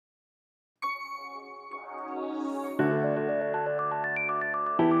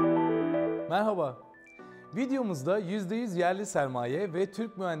Merhaba. Videomuzda %100 yerli sermaye ve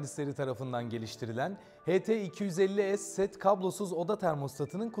Türk mühendisleri tarafından geliştirilen HT250S set kablosuz oda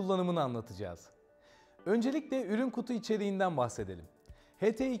termostatının kullanımını anlatacağız. Öncelikle ürün kutu içeriğinden bahsedelim.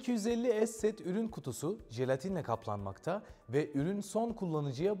 HT250S set ürün kutusu jelatinle kaplanmakta ve ürün son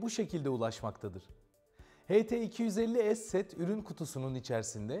kullanıcıya bu şekilde ulaşmaktadır. HT250S set ürün kutusunun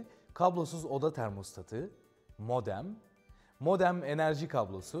içerisinde kablosuz oda termostatı, modem enerji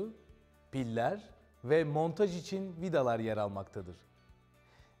kablosu, piller ve montaj için vidalar yer almaktadır.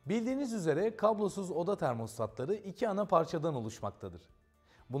 Bildiğiniz üzere kablosuz oda termostatları iki ana parçadan oluşmaktadır.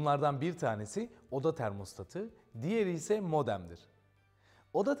 Bunlardan bir tanesi oda termostatı, diğeri ise modemdir.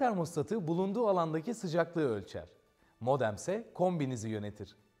 Oda termostatı bulunduğu alandaki sıcaklığı ölçer. Modem ise kombinizi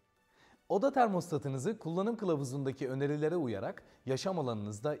yönetir. Oda termostatınızı kullanım kılavuzundaki önerilere uyarak yaşam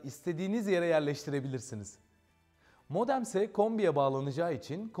alanınızda istediğiniz yere yerleştirebilirsiniz. Modem ise kombiye bağlanacağı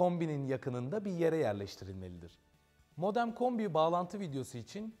için kombinin yakınında bir yere yerleştirilmelidir. Modem kombi bağlantı videosu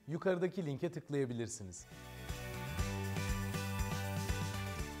için yukarıdaki linke tıklayabilirsiniz.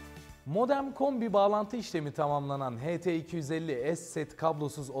 Modem kombi bağlantı işlemi tamamlanan HT250S set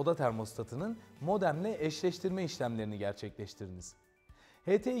kablosuz oda termostatının modemle eşleştirme işlemlerini gerçekleştiriniz.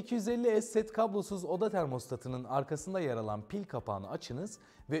 HT250S set kablosuz oda termostatının arkasında yer alan pil kapağını açınız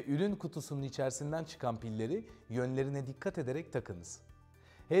ve ürün kutusunun içerisinden çıkan pilleri yönlerine dikkat ederek takınız.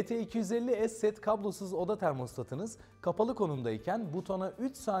 HT250S set kablosuz oda termostatınız kapalı konumdayken butona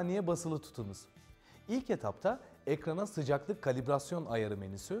 3 saniye basılı tutunuz. İlk etapta ekrana sıcaklık kalibrasyon ayarı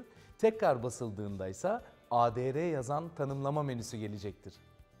menüsü, tekrar basıldığında ise ADR yazan tanımlama menüsü gelecektir.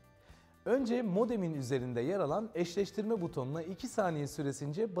 Önce modemin üzerinde yer alan eşleştirme butonuna 2 saniye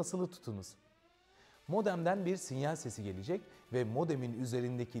süresince basılı tutunuz. Modemden bir sinyal sesi gelecek ve modemin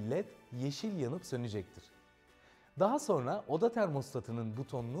üzerindeki led yeşil yanıp sönecektir. Daha sonra oda termostatının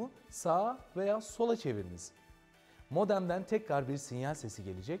butonunu sağa veya sola çeviriniz. Modemden tekrar bir sinyal sesi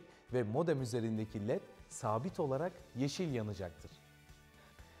gelecek ve modem üzerindeki led sabit olarak yeşil yanacaktır.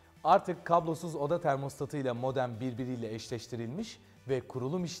 Artık kablosuz oda termostatı ile modem birbiriyle eşleştirilmiş ve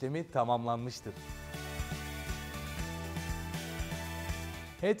kurulum işlemi tamamlanmıştır.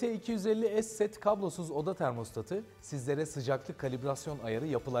 HT250S set kablosuz oda termostatı sizlere sıcaklık kalibrasyon ayarı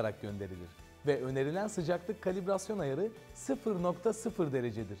yapılarak gönderilir ve önerilen sıcaklık kalibrasyon ayarı 0.0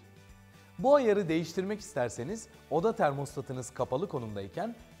 derecedir. Bu ayarı değiştirmek isterseniz oda termostatınız kapalı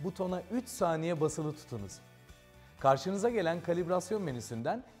konumdayken butona 3 saniye basılı tutunuz. Karşınıza gelen kalibrasyon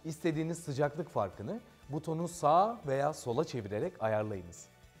menüsünden istediğiniz sıcaklık farkını butonu sağa veya sola çevirerek ayarlayınız.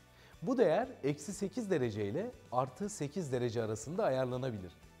 Bu değer -8 derece ile +8 derece arasında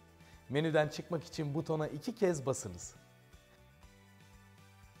ayarlanabilir. Menüden çıkmak için butona 2 kez basınız.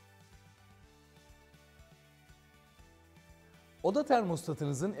 Oda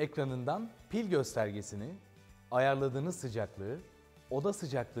termostatınızın ekranından pil göstergesini, ayarladığınız sıcaklığı, oda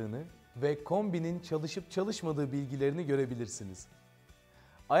sıcaklığını ve kombinin çalışıp çalışmadığı bilgilerini görebilirsiniz.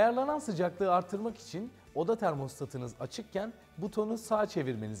 Ayarlanan sıcaklığı artırmak için oda termostatınız açıkken butonu sağa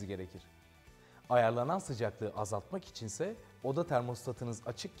çevirmeniz gerekir. Ayarlanan sıcaklığı azaltmak içinse oda termostatınız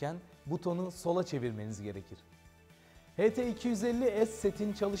açıkken butonu sola çevirmeniz gerekir. HT250S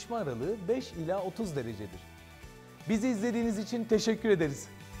setin çalışma aralığı 5 ila 30 derecedir. Bizi izlediğiniz için teşekkür ederiz.